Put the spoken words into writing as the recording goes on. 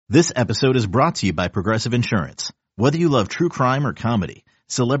This episode is brought to you by Progressive Insurance. Whether you love true crime or comedy,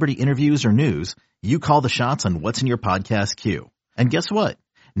 celebrity interviews or news, you call the shots on what's in your podcast queue. And guess what?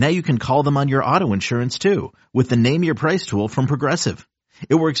 Now you can call them on your auto insurance too with the Name Your Price tool from Progressive.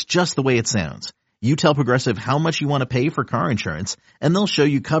 It works just the way it sounds. You tell Progressive how much you want to pay for car insurance, and they'll show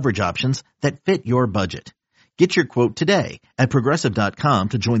you coverage options that fit your budget. Get your quote today at Progressive.com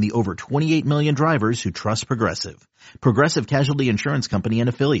to join the over 28 million drivers who trust Progressive. Progressive Casualty Insurance Company and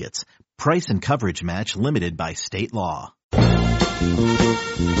Affiliates. Price and coverage match limited by state law.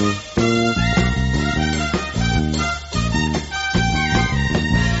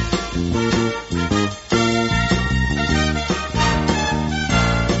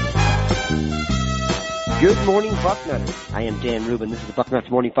 Good morning, Bucknutters. I am Dan Rubin. This is the Bucknuts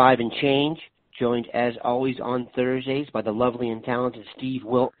Morning 5 and Change, joined as always on Thursdays by the lovely and talented Steve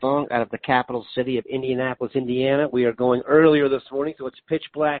Wiltfong out of the capital city of Indianapolis, Indiana. We are going earlier this morning, so it's pitch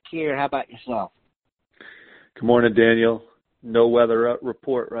black here. How about yourself? Good morning, Daniel. No weather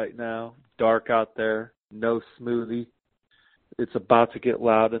report right now. Dark out there. No smoothie. It's about to get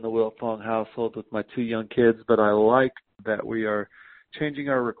loud in the Wiltfong household with my two young kids, but I like that we are changing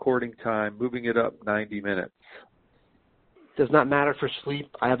our recording time, moving it up 90 minutes. Does not matter for sleep.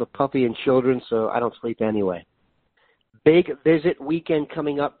 I have a puppy and children, so I don't sleep anyway. Big visit weekend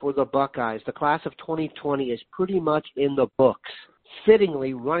coming up for the Buckeyes. The class of 2020 is pretty much in the books.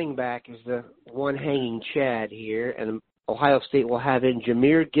 Fittingly, running back is the one hanging chad here, and Ohio State will have in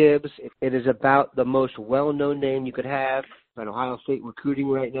Jahmyr Gibbs. It is about the most well-known name you could have in Ohio State recruiting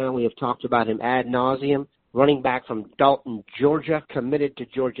right now. We have talked about him ad nauseum. Running back from Dalton, Georgia, committed to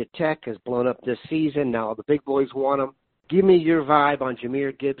Georgia Tech, has blown up this season. Now the big boys want him. Give me your vibe on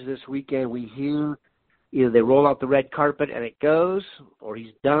Jahmyr Gibbs this weekend. We hear either they roll out the red carpet and it goes, or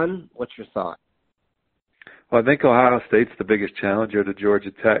he's done. What's your thought? Well, I think Ohio State's the biggest challenger to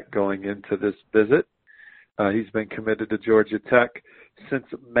Georgia Tech going into this visit. He's been committed to Georgia Tech since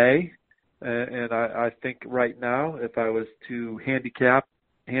May, and I think right now, if I was to handicap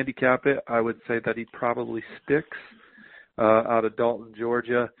it, I would say that he probably sticks out of Dalton,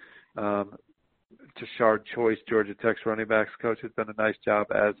 Georgia. Tashard Choice, Georgia Tech's running backs coach, has done a nice job,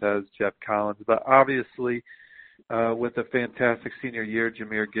 as has Jeff Collins. But obviously, with a fantastic senior year,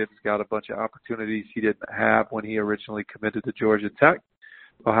 Jahmyr Gibbs got a bunch of opportunities he didn't have when he originally committed to Georgia Tech,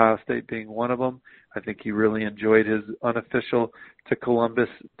 Ohio State being one of them. I think he really enjoyed his unofficial to Columbus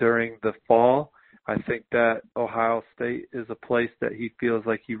during the fall. I think that Ohio State is a place that he feels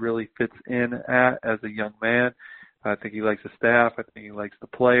like he really fits in at as a young man. I think he likes the staff. I think he likes the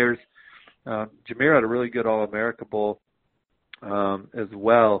players. Jahmyr had a really good All-America Bowl as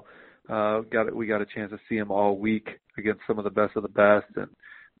well. We got a chance to see him all week against some of the best, and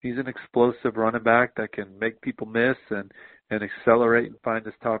he's an explosive running back that can make people miss and accelerate and find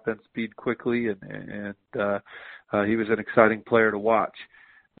his top end speed quickly. And he was an exciting player to watch.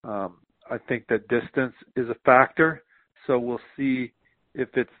 I think that distance is a factor, so we'll see if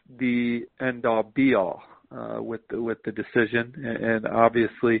it's the end-all, be-all with the decision. And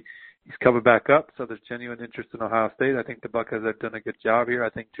obviously, he's coming back up, so there's genuine interest in Ohio State. I think the Buckeyes have done a good job here.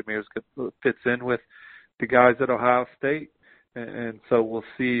 I think Jahmyr fits in with the guys at Ohio State, and so we'll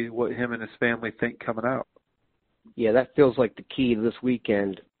see what him and his family think coming out. Yeah, that feels like the key to this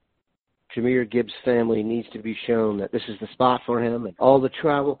weekend. Jahmyr Gibbs' family needs to be shown that this is the spot for him, and all the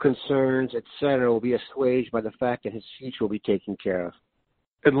travel concerns, et cetera, will be assuaged by the fact that his future will be taken care of.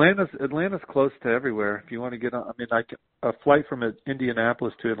 Atlanta's close to everywhere. If you want to get on, a flight from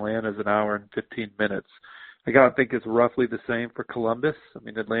Indianapolis to Atlanta is an hour and 15 minutes. I gotta think it's roughly the same for Columbus.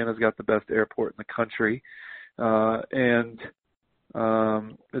 Atlanta's got the best airport in the country, and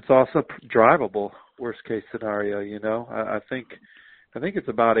it's also drivable. Worst case scenario, I think it's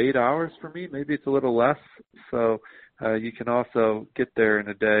about 8 hours for me. Maybe it's a little less. So you can also get there in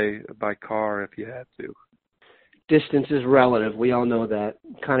a day by car if you had to. Distance is relative. We all know that.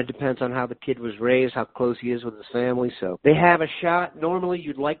 Kind of depends on how the kid was raised, how close he is with his family. So they have a shot. Normally,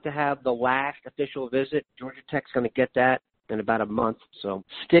 you'd like to have the last official visit. Georgia Tech's going to get that in about a month. So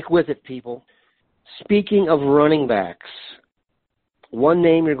stick with it, people. Speaking of running backs, one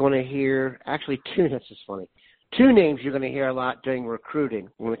name you're going to hear, actually two, this is funny. Two names you're going to hear a lot during recruiting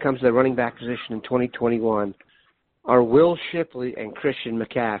when it comes to the running back position in 2021 are Will Shipley and Christian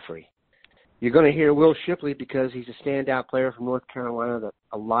McCaffrey. You're going to hear Will Shipley because he's a standout player from North Carolina that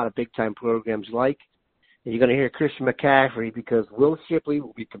a lot of big-time programs like. And you're going to hear Christian McCaffrey because Will Shipley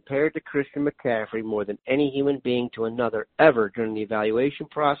will be compared to Christian McCaffrey more than any human being to another ever during the evaluation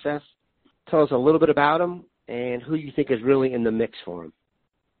process. Tell us a little bit about him and who you think is really in the mix for him.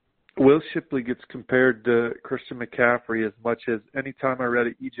 Will Shipley gets compared to Christian McCaffrey as much as any time I read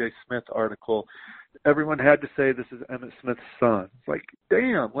an E.J. Smith article, everyone had to say this is Emmitt Smith's son. It's like,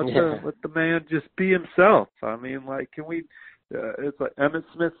 damn, let the man just be himself. I mean, like, can we it's like Emmitt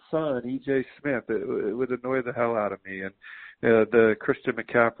Smith's son, E.J. Smith. It would annoy the hell out of me. And the Christian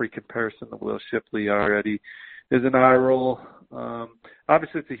McCaffrey comparison to Will Shipley already is an eye roll.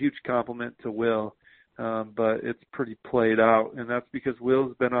 Obviously, it's a huge compliment to Will. But it's pretty played out, and that's because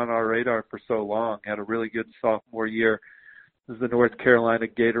Will's been on our radar for so long. Had a really good sophomore year. Was the North Carolina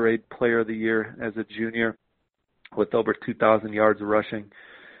Gatorade Player of the Year as a junior with over 2,000 yards rushing.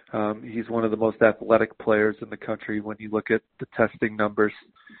 He's one of the most athletic players in the country when you look at the testing numbers,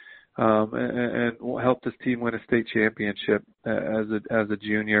 and helped his team win a state championship as a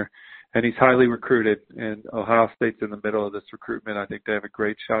junior. And he's highly recruited, and Ohio State's in the middle of this recruitment. I think they have a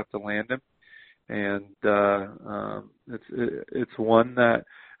great shot to land him. And it's one that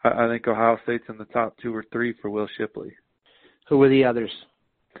I think Ohio State's in the top 2 or 3 for Will Shipley. Who are the others?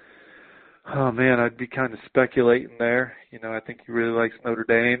 Oh, man, I'd be kind of speculating there. You know, I think he really likes Notre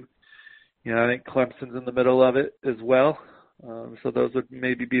Dame. You know, I think Clemson's in the middle of it as well. So those would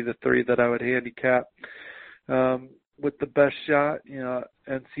maybe be the 3 that I would handicap. With the best shot, you know,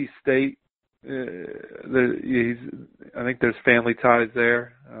 NC State. I think there's family ties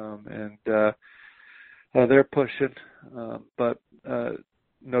there, and they're pushing. But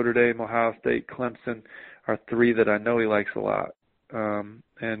Notre Dame, Ohio State, Clemson are 3 that I know he likes a lot.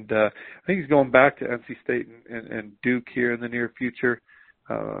 And I think he's going back to NC State and Duke here in the near future.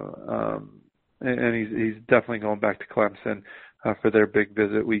 And he's definitely going back to Clemson for their big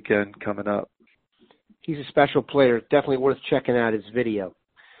visit weekend coming up. He's a special player. Definitely worth checking out his video.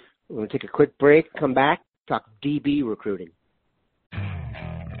 We're going to take a quick break, come back, talk DB recruiting.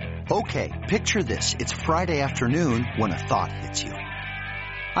 Okay, picture this. It's Friday afternoon when a thought hits you.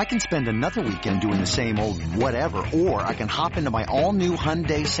 I can spend another weekend doing the same old whatever, or I can hop into my all-new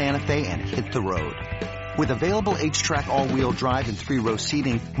Hyundai Santa Fe and hit the road. With available H-Track all-wheel drive and 3-row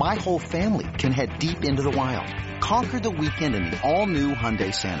seating, my whole family can head deep into the wild. Conquer the weekend in the all-new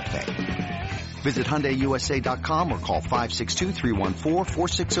Hyundai Santa Fe. Visit HyundaiUSA.com or call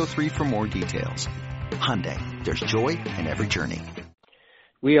 562-314-4603 for more details. Hyundai, there's joy in every journey.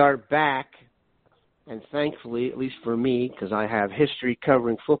 We are back, and thankfully, at least for me, because I have history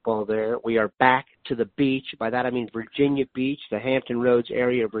covering football there, we are back to the beach. By that I mean Virginia Beach. The Hampton Roads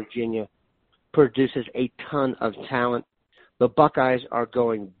area of Virginia produces a ton of talent. The Buckeyes are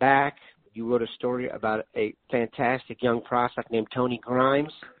going back. You wrote a story about a fantastic young prospect named Tony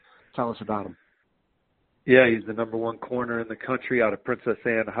Grimes. Tell us about him. Yeah, he's the number 1 corner in the country out of Princess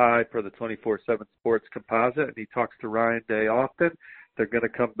Anne High for the 24/7 Sports Composite, and he talks to Ryan Day often. They're going to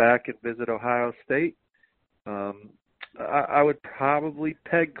come back and visit Ohio State. I would probably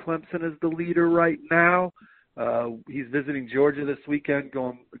peg Clemson as the leader right now. He's visiting Georgia this weekend,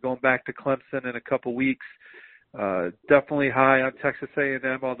 going back to Clemson in a couple weeks. Definitely high on Texas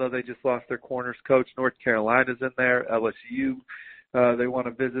A&M, although they just lost their corners coach. North Carolina's in there. LSU, they want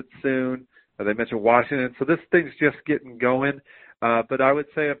to visit soon. They mentioned Washington. So this thing's just getting going. But I would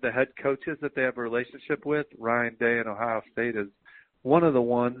say of the head coaches that they have a relationship with, Ryan Day in Ohio State is one of the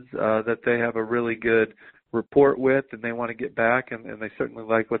ones that they have a really good rapport with, and they want to get back, and they certainly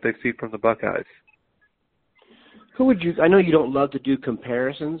like what they've seen from the Buckeyes. Who would you – I know you don't love to do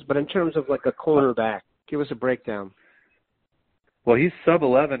comparisons, but in terms of like a cornerback, give us a breakdown. Well, he's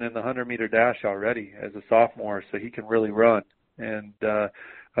sub-11 in the 100-meter dash already as a sophomore, so he can really run. And the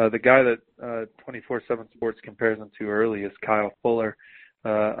guy that 24/7 Sports compares him to early is Kyle Fuller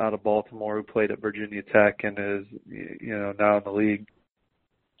out of Baltimore, who played at Virginia Tech and is, you know, now in the league.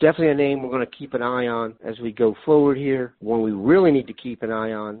 Definitely a name we're going to keep an eye on as we go forward here. One we really need to keep an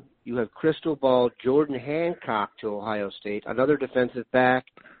eye on, you have crystal ball Jordan Hancock to Ohio State, another defensive back.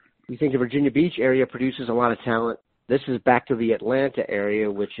 We think the Virginia Beach area produces a lot of talent. This is back to the Atlanta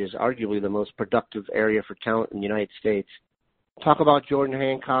area, which is arguably the most productive area for talent in the United States. Talk about Jordan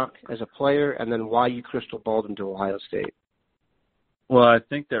Hancock as a player, and then why you crystal balled him to Ohio State. Well, I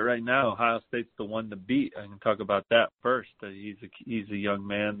think that right now Ohio State's the one to beat. I can talk about that first. He's a young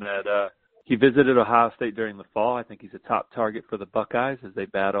man that he visited Ohio State during the fall. I think he's a top target for the Buckeyes as they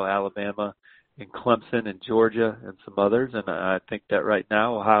battle Alabama and Clemson and Georgia and some others. And I think that right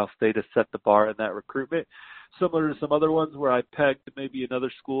now Ohio State has set the bar in that recruitment, similar to some other ones where I pegged maybe another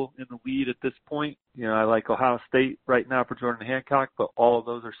school in the lead at this point. You know, I like Ohio State right now for Jordan Hancock, but all of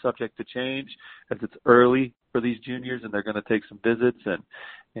those are subject to change as it's early for these juniors, and they're going to take some visits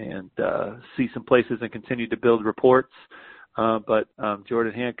and see some places and continue to build reports. But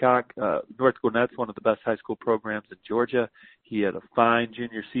Jordan Hancock, North Gwinnett's one of the best high school programs in Georgia. He had a fine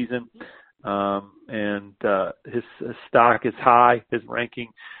junior season, and his stock is high. His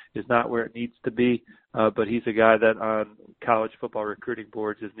ranking is not where it needs to be, but he's a guy that on college football recruiting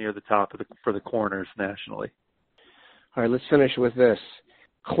boards is near the top for the corners nationally. All right, let's finish with this.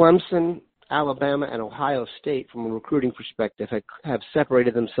 Clemson, Alabama, and Ohio State, from a recruiting perspective, have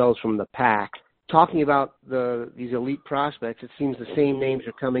separated themselves from the pack. Talking about these elite prospects, it seems the same names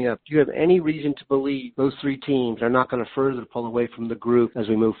are coming up. Do you have any reason to believe those three teams are not going to further pull away from the group as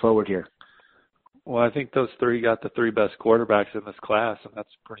we move forward here? Well, I think those three got the three best quarterbacks in this class, and that's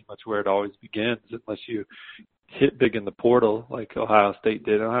pretty much where it always begins, unless you hit big in the portal like Ohio State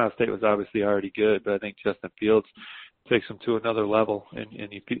did. Ohio State was obviously already good, but I think Justin Fields takes them to another level.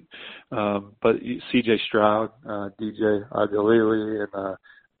 But C.J. Stroud, DJ Aguilera, and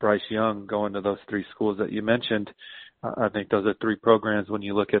Bryce Young going to those three schools that you mentioned. I think those are three programs. When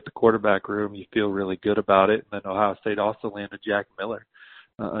you look at the quarterback room, you feel really good about it. And then Ohio State also landed Jack Miller,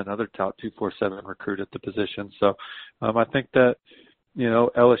 another top 247 recruit at the position. So I think that,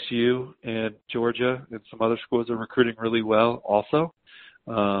 LSU and Georgia and some other schools are recruiting really well also.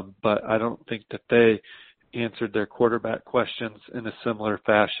 But I don't think that they answered their quarterback questions in a similar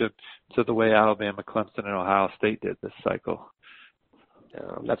fashion to the way Alabama, Clemson, and Ohio State did this cycle.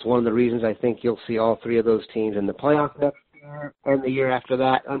 That's one of the reasons I think you'll see all three of those teams in the playoff next year and the year after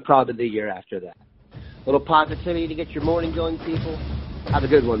that, and probably the year after that. A little positivity to get your morning going, people. Have a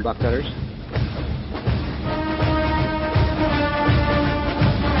good one, Bucknutters.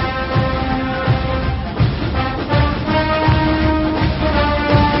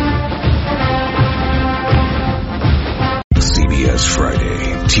 CBS Friday.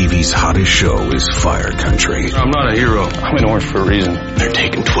 TV's hottest show is Fire Country. I'm not a hero. I'm in orange for a reason. They're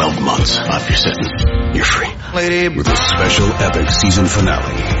taking 12 months off your sentence. You're free. Lady, with a special epic season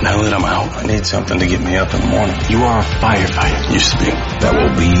finale. Now that I'm out, I need something to get me up in the morning. You are a firefighter. Used to be. That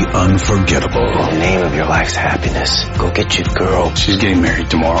will be unforgettable. In the name of your life's happiness, go get your girl. She's getting married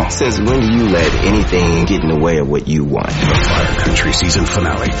tomorrow. Says, when do you let anything get in the way of what you want? The Fire Country season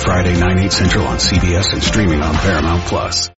finale, Friday, 9/8 Central on CBS and streaming on Paramount+.